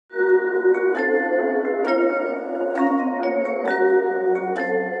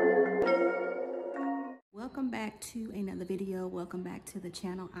to another video. Welcome back to the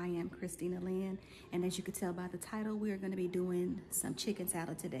channel. I am Christina Lynne, and as you can tell by the title, we are going to be doing some chicken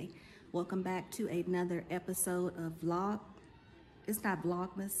salad today. Welcome back to another episode of vlog. It's not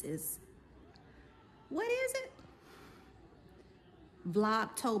Vlogmas, it's, what is it?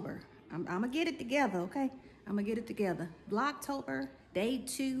 Vlogtober. I'm gonna get it together, okay? I'm gonna get it together. Vlogtober, day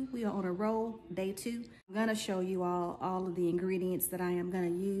 2. We are on a roll, day 2. I'm gonna show you all of the ingredients that I am gonna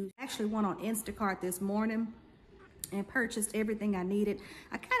use. I actually went on Instacart this morning and purchased everything I needed.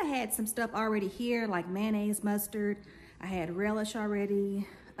 I kind of had some stuff already here, like mayonnaise, mustard. I had relish already,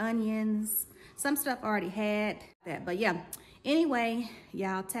 onions, some stuff I already had that. But yeah, anyway,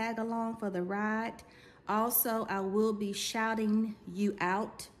 y'all tag along for the ride. Also, I will be shouting you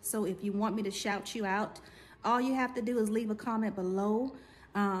out. So if you want me to shout you out, all you have to do is leave a comment below.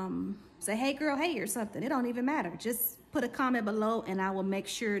 Say, hey girl, hey, or something. It don't even matter. Just put a comment below and I will make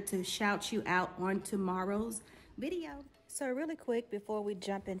sure to shout you out on tomorrow's video. So really quick, before we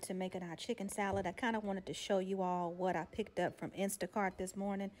jump into making our chicken salad, I kind of wanted to show you all what I picked up from Instacart this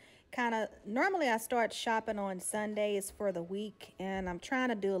morning. Normally I start shopping on Sundays for the week, and I'm trying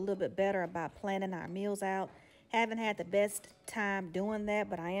to do a little bit better about planning our meals out. Haven't had the best time doing that,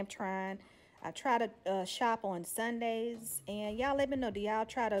 but I am trying. I try to shop on Sundays, and y'all let me know, do y'all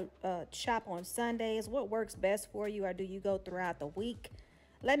try to shop on Sundays? What works best for you, or do you go throughout the week?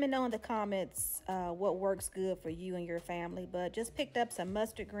 Let me know in the comments what works good for you and your family. But just picked up some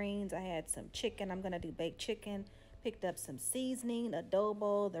mustard greens. I had some chicken. I'm going to do baked chicken. Picked up some seasoning,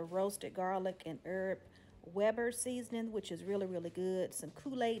 adobo, the roasted garlic and herb Weber seasoning, which is really, really good. Some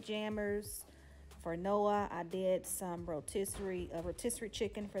Kool-Aid jammers. For Noah, I did some rotisserie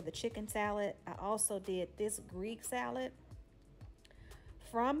chicken for the chicken salad. I also did this Greek salad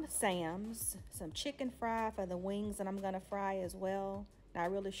from Sam's. Some chicken fry for the wings that I'm going to fry as well. Not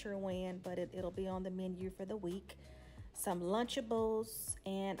really sure when, but it'll be on the menu for the week. Some Lunchables,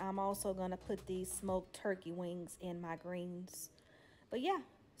 and I'm also going to put these smoked turkey wings in my greens. But yeah,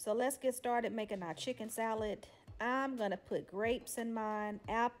 so let's get started making our chicken salad. I'm going to put grapes in mine,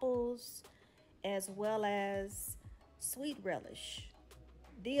 apples, as well as sweet relish,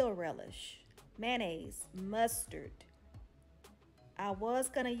 dill relish, mayonnaise, mustard. I was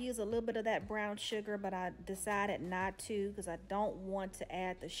going to use a little bit of that brown sugar, but I decided not to because I don't want to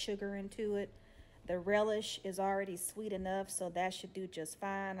add the sugar into it. The relish is already sweet enough, so that should do just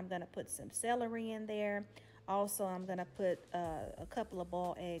fine. I'm going to put some celery in there. Also, I'm going to put a couple of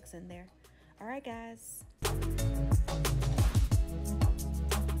boiled eggs in there. All right, guys.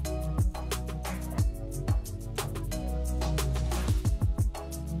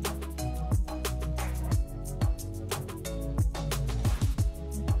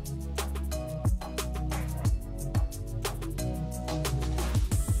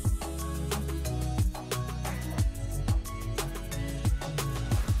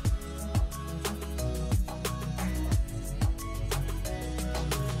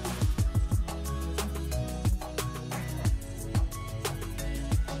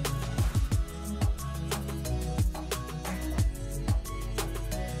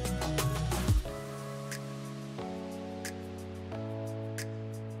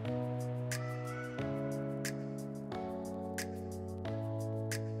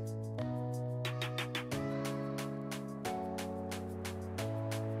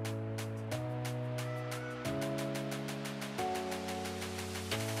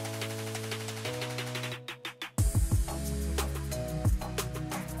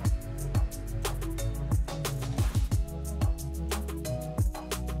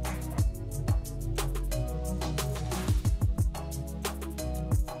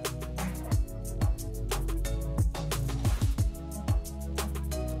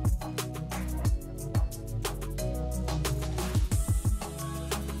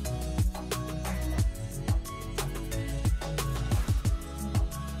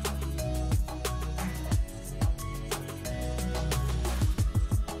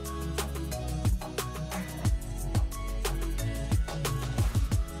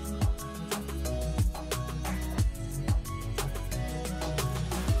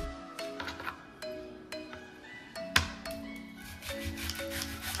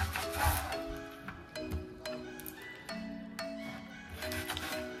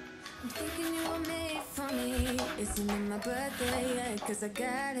 Isn't it my birthday yet? Cause I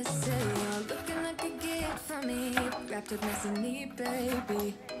gotta say, you're looking like a gift for me. Wrapped up nice and neat,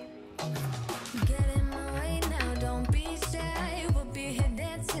 baby. Get in my way now, don't be shy. We'll be here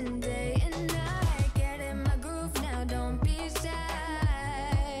dancing day and night. Get in my groove now, don't be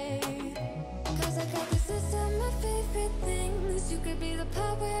shy. Cause I got this list of my favorite things. You could be the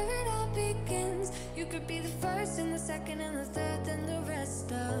part where it all begins. You could be the first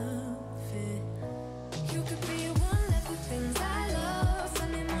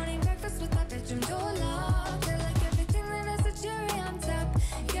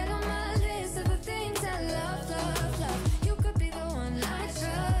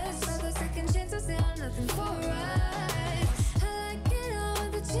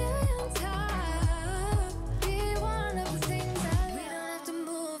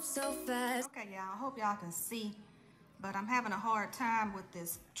hope y'all can see, but I'm having a hard time with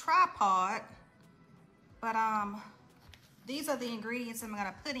this tripod. But these are the ingredients I'm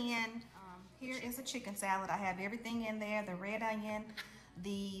gonna put in. Here is a chicken salad. I have everything in there: the red onion,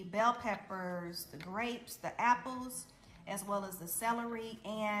 the bell peppers, the grapes, the apples, as well as the celery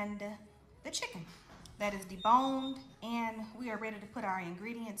and the chicken that is deboned. And we are ready to put our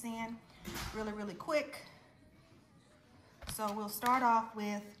ingredients in really quick. So we'll start off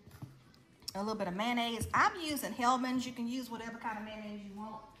with a little bit of mayonnaise. I'm using Hellmann's. You can use whatever kind of mayonnaise you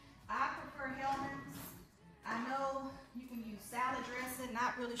want. I prefer Hellmann's. I know you can use salad dressing.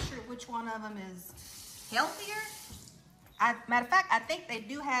 Not really sure which one of them is healthier. Matter of fact, I think they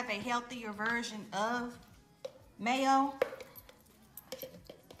do have a healthier version of mayo,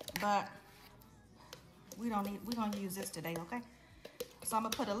 but we're gonna use this today, okay? So I'm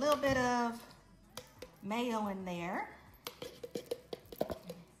gonna put a little bit of mayo in there.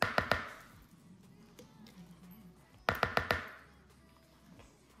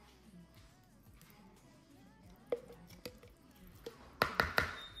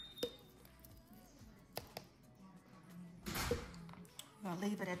 I'm gonna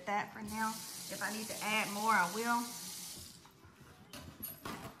leave it at that for now. If I need to add more, I will.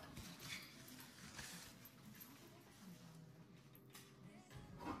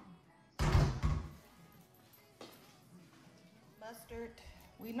 Mustard.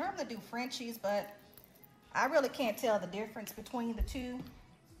 We normally do Frenchies, but I really can't tell the difference between the two.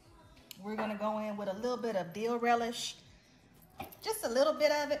 We're gonna go in with a little bit of dill relish, just a little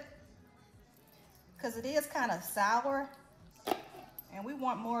bit of it, because it is kind of sour. And we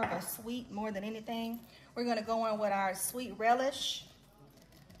want more of a sweet more than anything. We're gonna go in with our sweet relish.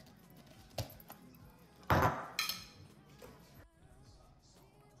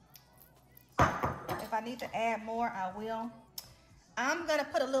 If I need to add more, I will. I'm gonna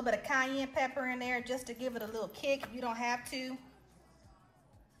put a little bit of cayenne pepper in there just to give it a little kick. You don't have to.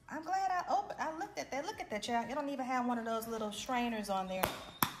 I'm glad I looked at that. Look at that, y'all. You don't even have one of those little strainers on there.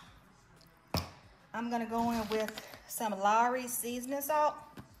 I'm gonna go in with some Lowry seasoning salt.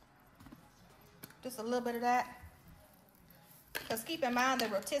 Just a little bit of that. Because keep in mind the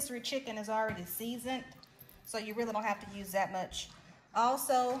rotisserie chicken is already seasoned, so you really don't have to use that much.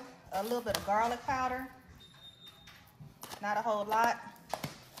 Also, a little bit of garlic powder. Not a whole lot.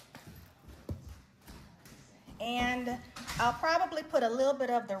 And I'll probably put a little bit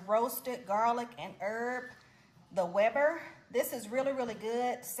of the roasted garlic and herb, the Weber. This is really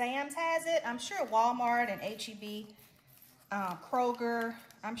good. Sam's has it. I'm sure Walmart and H-E-B, Kroger,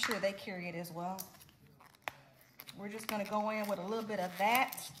 I'm sure they carry it as well. We're just gonna go in with a little bit of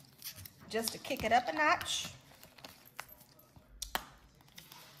that just to kick it up a notch.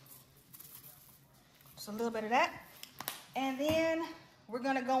 Just a little bit of that. And then we're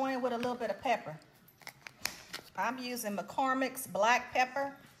gonna go in with a little bit of pepper. I'm using McCormick's black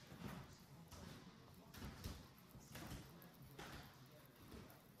pepper.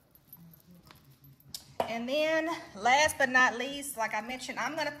 And then, last but not least, like I mentioned,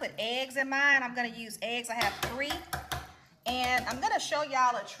 I'm gonna put eggs in mine. I'm gonna use eggs. I have 3. And I'm gonna show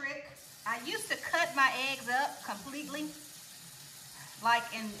y'all a trick. I used to cut my eggs up completely, like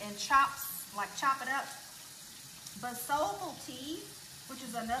in chops, like chop it up. But Soulful Tea, which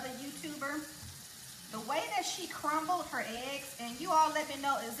is another YouTuber, the way that she crumbled her eggs, and you all let me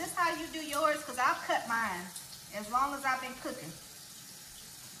know, is this how you do yours? Because I've cut mine as long as I've been cooking.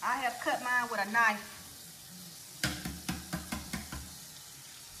 I have cut mine with a knife.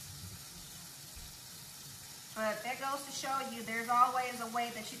 But that goes to show you there's always a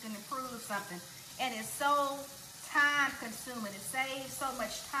way that you can improve something. And it's so time consuming. It saves so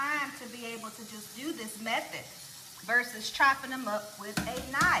much time to be able to just do this method versus chopping them up with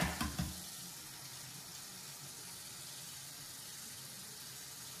a knife.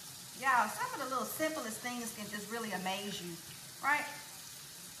 Y'all, some of the little simplest things can just really amaze you, right?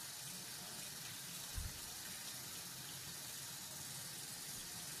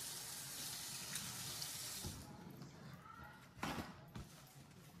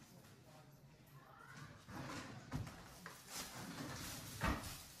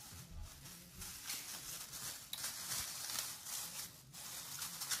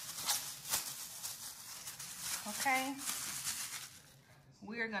 Okay,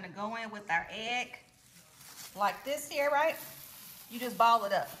 we're gonna go in with our egg like this here, right? You just ball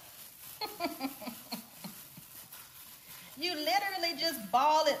it up. You literally just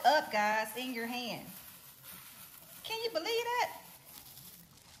ball it up, guys, in your hand. Can you believe that?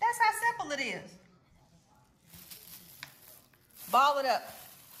 That's how simple it is. Ball it up.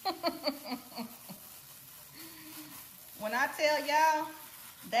 When I tell y'all,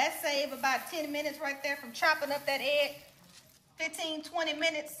 That saved about 10 minutes right there from chopping up that egg. 15, 20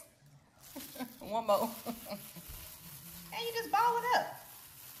 minutes. One more. And you just ball it up.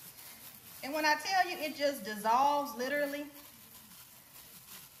 And when I tell you, it just dissolves literally.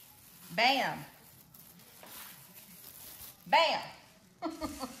 Bam. Bam.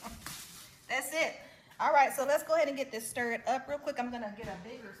 That's it. All right, so let's go ahead and get this stirred up real quick. I'm going to get a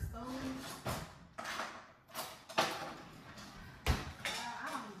bigger spoon.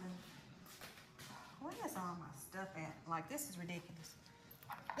 Where's all my stuff at? Like, this is ridiculous.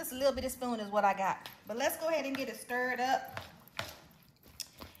 This little bitty spoon is what I got. But let's go ahead and get it stirred up.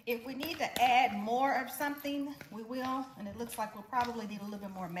 If we need to add more of something, we will. And it looks like we'll probably need a little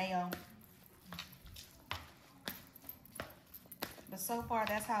bit more mayo. But so far,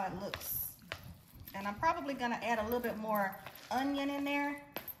 that's how it looks. And I'm probably going to add a little bit more onion in there.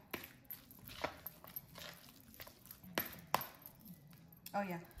 Oh,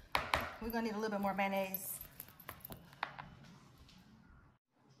 yeah. We're going to need a little bit more mayonnaise.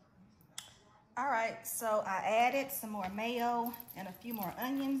 All right, so I added some more mayo and a few more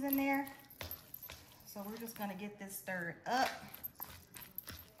onions in there. So we're just going to get this stirred up.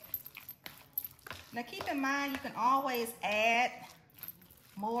 Now keep in mind, you can always add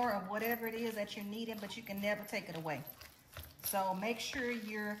more of whatever it is that you're needing, but you can never take it away. So make sure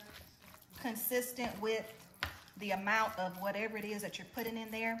you're consistent with the amount of whatever it is that you're putting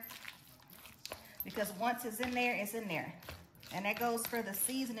in there. Because once it's in there, it's in there. And that goes for the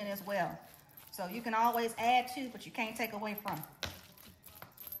seasoning as well. So you can always add to, but you can't take away from.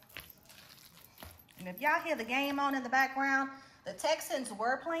 And if y'all hear the game on in the background, the Texans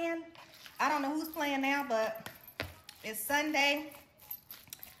were playing. I don't know who's playing now, but it's Sunday,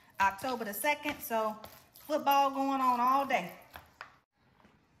 October the 2nd. So football going on all day.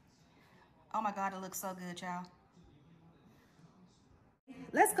 Oh my God, it looks so good, y'all.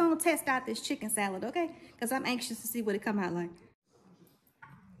 Let's go and test out this chicken salad, okay? Because I'm anxious to see what it come out like.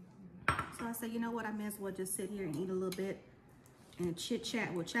 So I said, you know what? I may as well just sit here and eat a little bit and chit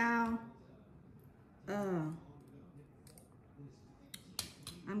chat with y'all. I'm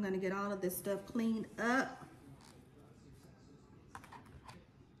gonna get all of this stuff cleaned up.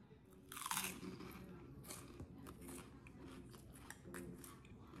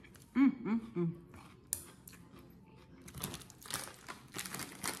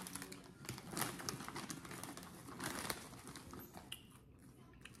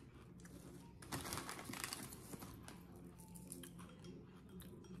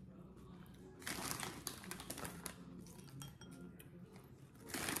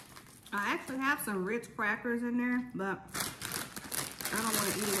 I actually have some Ritz crackers in there, but I don't want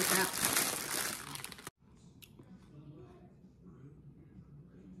to eat it with that.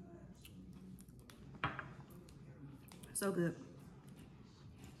 So good.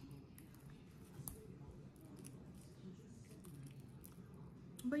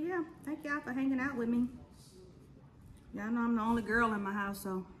 But yeah, thank y'all for hanging out with me. Y'all know I'm the only girl in my house,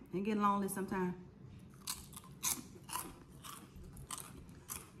 so it get lonely sometimes.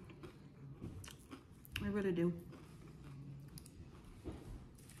 I really do.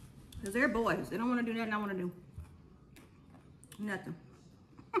 Because they're boys. They don't want to do nothing I want to do. Nothing.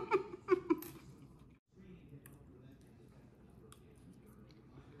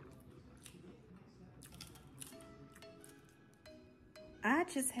 I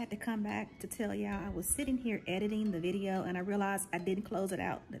just had to come back to tell y'all I was sitting here editing the video and I realized I didn't close it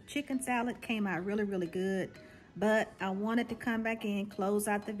out. The chicken salad came out really, really good. But I wanted to come back in, close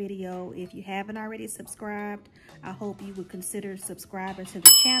out the video. If you haven't already subscribed, I hope you would consider subscribing to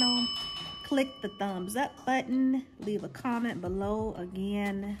the channel. Click the thumbs up button. Leave a comment below.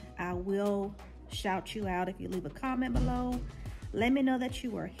 Again, I will shout you out if you leave a comment below. Let me know that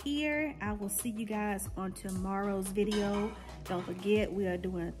you are here. I will see you guys on tomorrow's video. Don't forget, we are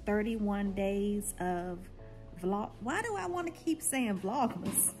doing 31 days of vlog. Why do I want to keep saying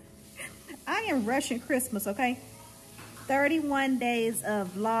vlogmas? I am rushing Christmas, okay? 31 days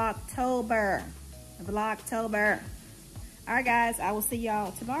of Vlogtober. Vlogtober. All right, guys, I will see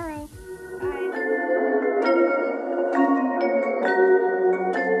y'all tomorrow.